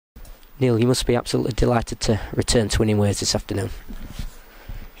Neil, you must be absolutely delighted to return to winning ways this afternoon.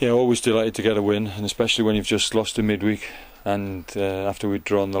 Yeah, always delighted to get a win, and especially when you've just lost in midweek. And after we'd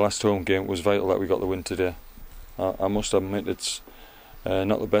drawn the last home game, it was vital that we got the win today. I must admit it's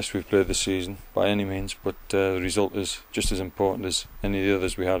not the best we've played this season by any means, but the result is just as important as any of the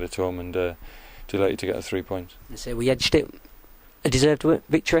others we had at home, and delighted to get the 3 points. So we edged it. A deserved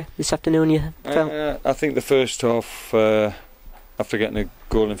victory this afternoon, you felt? I think the first half, after getting a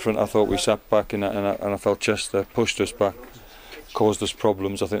goal in front, I thought we sat back and I felt Chester pushed us back, caused us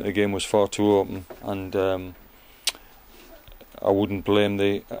problems. I think the game was far too open, and I wouldn't blame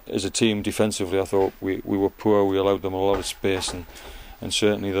as a team defensively. I thought we were poor. We allowed them a lot of space, and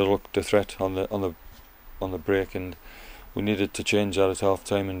certainly they looked a threat on the break, and we needed to change that at half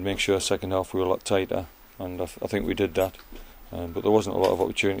time and make sure second half we were a lot tighter, and I think we did that. But there wasn't a lot of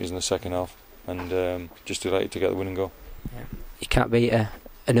opportunities in the second half, and just delighted to get the winning goal. Yeah. You can't beat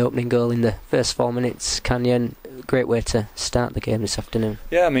an opening goal in the first 4 minutes, can you? And great way to start the game this afternoon.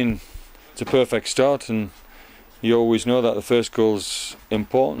 Yeah, I mean, it's a perfect start, and you always know that the first goal's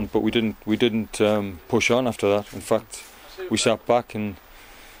important, but we didn't push on after that. In fact, we sat back, and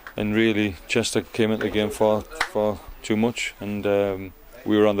really Chester came into the game far too much, and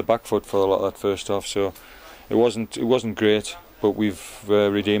we were on the back foot for a lot of that first half. So it wasn't great, but we've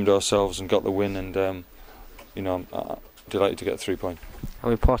redeemed ourselves and got the win, and I'm delighted to get 3 points. How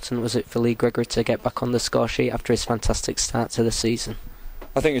important was it for Lee Gregory to get back on the score sheet after his fantastic start to the season?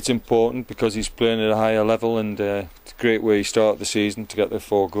 I think it's important because he's playing at a higher level, and it's a great way he started the season to get the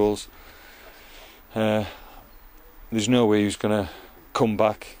 4 goals. There's no way he's going to come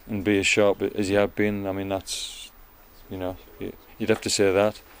back and be as sharp as he had been. I mean, that's, you'd have to say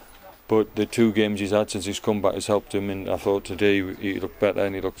that. But the 2 games he's had since he's come back has helped him, and I thought today he looked better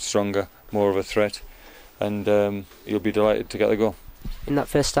and he looked stronger, more of a threat, and he'll be delighted to get the goal. In that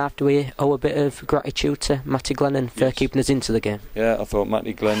first half, do we owe a bit of gratitude to Matty Glennon for keeping us into the game? Yeah, I thought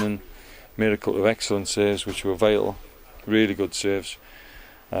Matty Glennon made a couple of excellent saves which were vital, really good saves.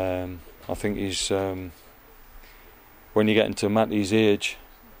 I think he's, when you get into Matty's age,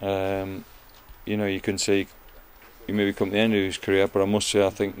 you can say he maybe come to the end of his career, but I must say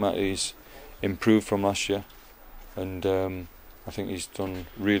I think Matty's improved from last year, and I think he's done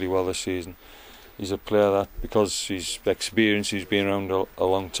really well this season. He's a player that, because he's experienced, he's been around a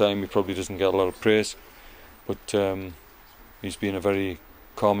long time, he probably doesn't get a lot of praise, but he's been a very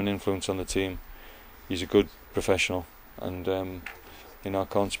calming influence on the team. He's a good professional, and I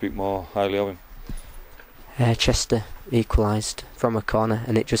can't speak more highly of him. Chester equalised from a corner,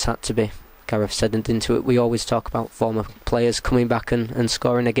 and it just had to be. Gareth said into it, we always talk about former players coming back and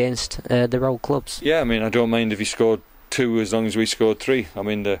scoring against their old clubs. Yeah, I mean, I don't mind if he scored 2 as long as we scored 3. I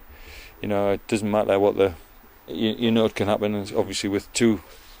mean, it doesn't matter what it can happen. Obviously, with 2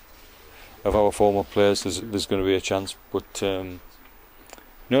 of our former players, there's going to be a chance. But to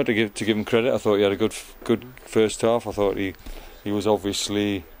give him credit, I thought he had a good first half. I thought he was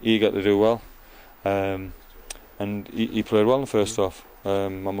obviously eager to do well, and he played well in the first half. I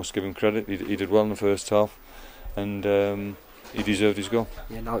must give him credit. He did well in the first half, and he deserved his goal.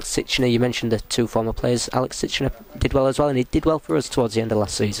 Yeah, and Alex Titchener, you mentioned the 2 former players. Alex Titchener did well as well, and he did well for us towards the end of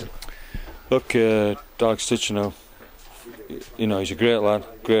last season. Look, Alex Titchener, he's a great lad,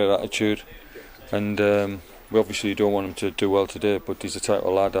 great attitude, and we obviously don't want him to do well today, but he's the type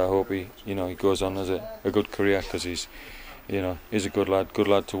of lad I hope he goes on as a good career, because he's a good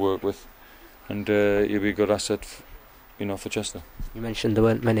lad to work with, and he'll be a good asset for Chester. You mentioned there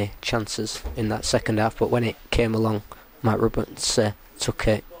weren't many chances in that second half, but when it came along, Mike Roberts took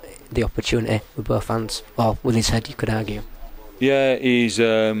the opportunity with both hands, or with his head, you could argue. Yeah, he's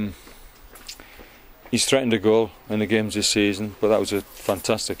threatened a goal in the games this season, but that was a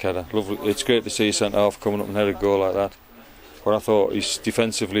fantastic header. Lovely. It's great to see a centre half coming up and head a goal like that. But I thought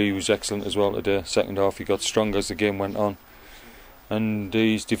defensively he was excellent as well today. Second half he got stronger as the game went on, and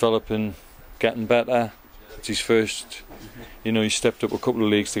he's developing, getting better. It's his first, he's stepped up a couple of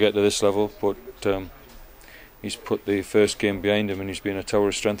leagues to get to this level, but he's put the first game behind him, and he's been a tower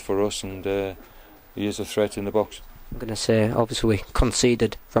of strength for us, and he is a threat in the box. I'm going to say, obviously we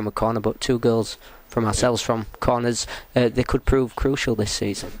conceded from a corner, but 2 goals from ourselves from corners, they could prove crucial this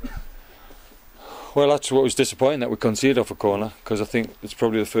season. Well, that's what was disappointing, that we conceded off a corner, because I think it's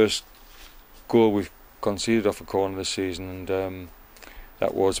probably the first goal we've conceded off a corner this season, and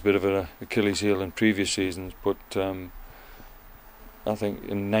that was a bit of an Achilles heel in previous seasons, but I think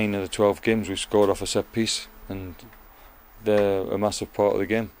in 9 of the 12 games we've scored off a set piece, and they're a massive part of the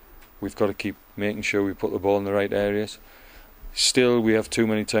game. We've got to keep making sure we put the ball in the right areas. Still, we have too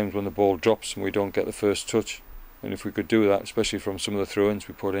many times when the ball drops and we don't get the first touch, and if we could do that, especially from some of the throw-ins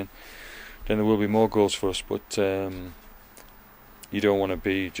we put in, then there will be more goals for us. But you don't want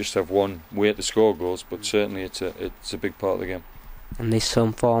to just have one way to score goals. But certainly it's a big part of the game. And this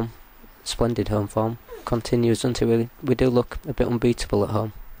home form, splendid home form, continues until we do look a bit unbeatable at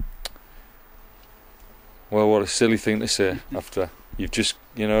home. Well, what a silly thing to say after you've just,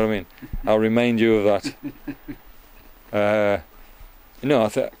 you know what I mean? I'll remind you of that.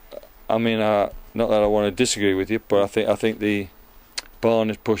 Not that I want to disagree with you, but I think the Barn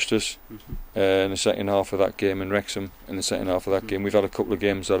has pushed us in the second half of that game, and Wrexham in the second half of that game. We've had a couple of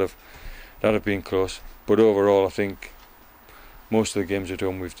games that have been close, but overall I think most of the games at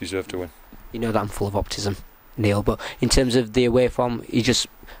home we've deserved to win. You know that I'm full of optimism, Neil, but in terms of the away form, I'm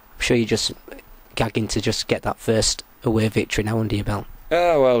sure you're just gagging to just get that first away victory now under your belt.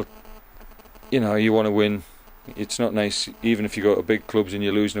 Well, you want to win. It's not nice, even if you go to big clubs and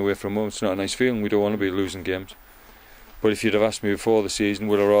you're losing away from home. It's not a nice feeling. We don't want to be losing games. But if you'd have asked me before the season,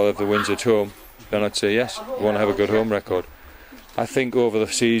 would I rather have the wins at home, then I'd say yes. We want to have a good home record. I think over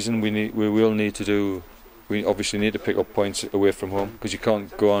the season we obviously need to pick up points away from home, because you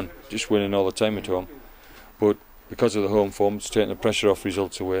can't go on just winning all the time at home. But because of the home form, it's taking the pressure off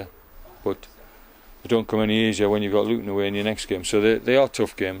results away. But they don't come any easier when you've got Luton away in your next game. So they are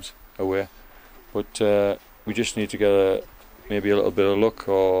tough games away. But we just need to get maybe a little bit of luck,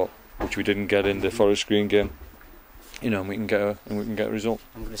 which we didn't get in the Forest Green game. And we can get a result.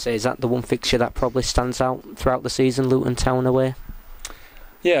 I'm going to say, is that the one fixture that probably stands out throughout the season, Luton Town away?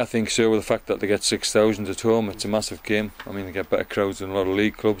 Yeah, I think so. With the fact that they get 6,000 at home, it's a massive game. I mean, they get better crowds than a lot of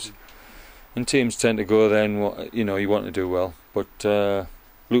league clubs, and teams tend to go there and you want to do well. But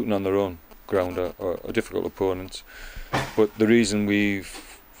Luton on their own ground are difficult opponents. But the reason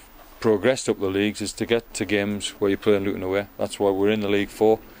we've progressed up the leagues is to get to games where you're playing Luton away. That's why we're in the League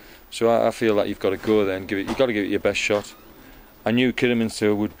 4. So I feel like you've got to go there and you've got to give it your best shot. I knew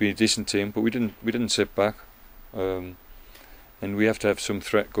Kidderminster would be a decent team, but we didn't sit back. And we have to have some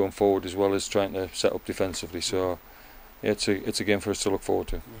threat going forward as well as trying to set up defensively. So yeah, it's a game for us to look forward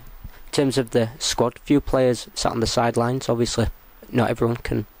to. In terms of the squad, few players sat on the sidelines. Obviously, not everyone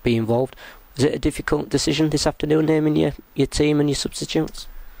can be involved. Was it a difficult decision this afternoon, naming your team and your substitutes?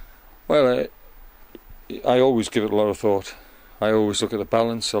 Well, I always give it a lot of thought. I always look at the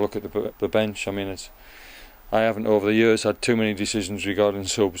balance. I look at the bench. I mean, I haven't over the years had too many decisions regarding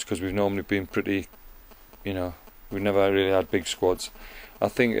subs, because we've normally been pretty, we've never really had big squads. I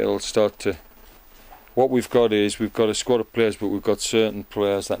think it'll start to. What we've got is we've got a squad of players, but we've got certain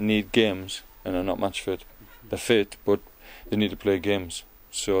players that need games and are not match fit. They're fit, but they need to play games.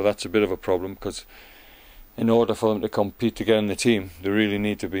 So that's a bit of a problem, because in order for them to compete to get in the team, they really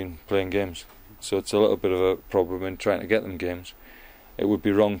need to be playing games. So it's a little bit of a problem in trying to get them games. It would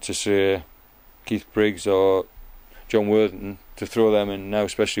be wrong to say Keith Briggs or John Worthington, to throw them in now,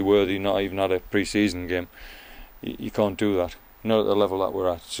 especially Worthy, not even had a pre-season game. You can't do that, not at the level that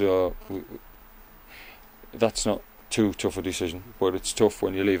we're at. So that's not too tough a decision, but it's tough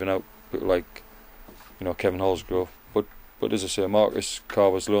when you're leaving out people like Kevin Hallsgrove. But as I say, Marcus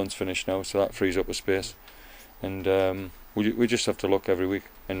Carver's loan's finished now, so that frees up a space. And we just have to look every week.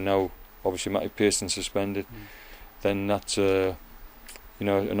 And now, obviously, Matty Pearson's suspended. Then that's an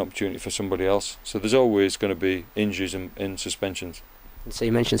opportunity for somebody else. So there's always going to be injuries and suspensions. So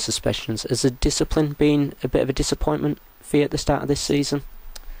you mentioned suspensions. Has the discipline been a bit of a disappointment for you at the start of this season?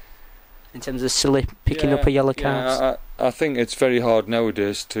 In terms of silly picking up a yellow card? I think it's very hard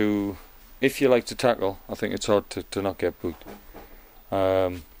nowadays to, if you like to tackle, I think it's hard to not get booked.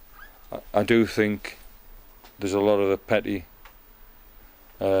 I do think there's a lot of the petty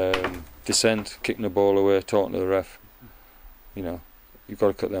dissent, kicking the ball away, talking to the ref. You've got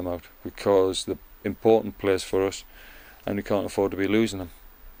to cut them out, because they're important players for us and we can't afford to be losing them.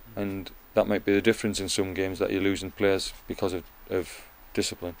 And that might be the difference in some games, that you're losing players because of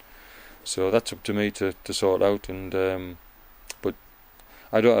discipline. So that's up to me to sort out. And but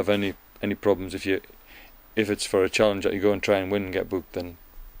I don't have any problems if it's for a challenge that you go and try and win and get booked. Then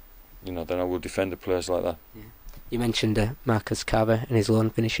then I will defend the players like that. Yeah. You mentioned Marcus Carver and his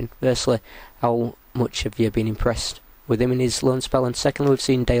loan finishing. Firstly, how much have you been impressed with him in his loan spell? And secondly, we've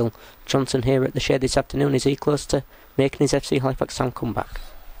seen Dale Johnson here at the Shed this afternoon. Is he close to making his FC Halifax Town comeback?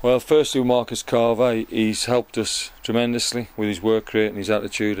 Well, firstly, Marcus Carver, he's helped us tremendously with his work rate and his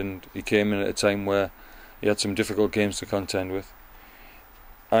attitude, and he came in at a time where he had some difficult games to contend with.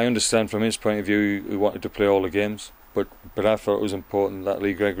 I understand from his point of view he wanted to play all the games, but I thought it was important that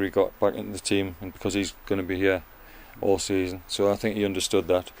Lee Gregory got back into the team, and because he's going to be here all season, so I think he understood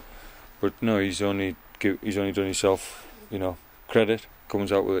that. But no, he's only done himself credit,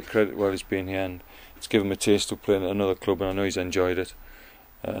 comes out with it credit while he's been here, and it's given him a taste of playing at another club, and I know he's enjoyed it.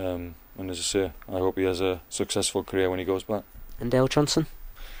 And as I say, I hope he has a successful career when he goes back. And Dale Johnson?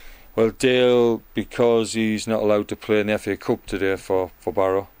 Well, Dale, because he's not allowed to play in the FA Cup today for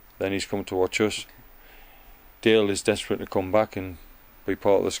Barrow, then he's come to watch us. Dale is desperate to come back and be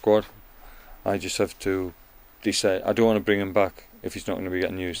part of the squad. I just have to decide. I don't want to bring him back if he's not going to be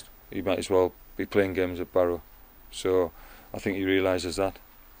getting used. He might as well be playing games at Barrow. So I think he realises that.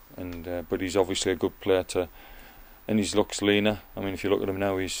 And but he's obviously a good player and he looks leaner. I mean, if you look at him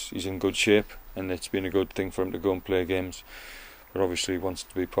now, he's in good shape, and it's been a good thing for him to go and play games. But obviously he wants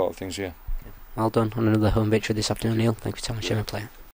to be part of things here. Well done on another home victory this afternoon, Neil. Thank you for telling me, player.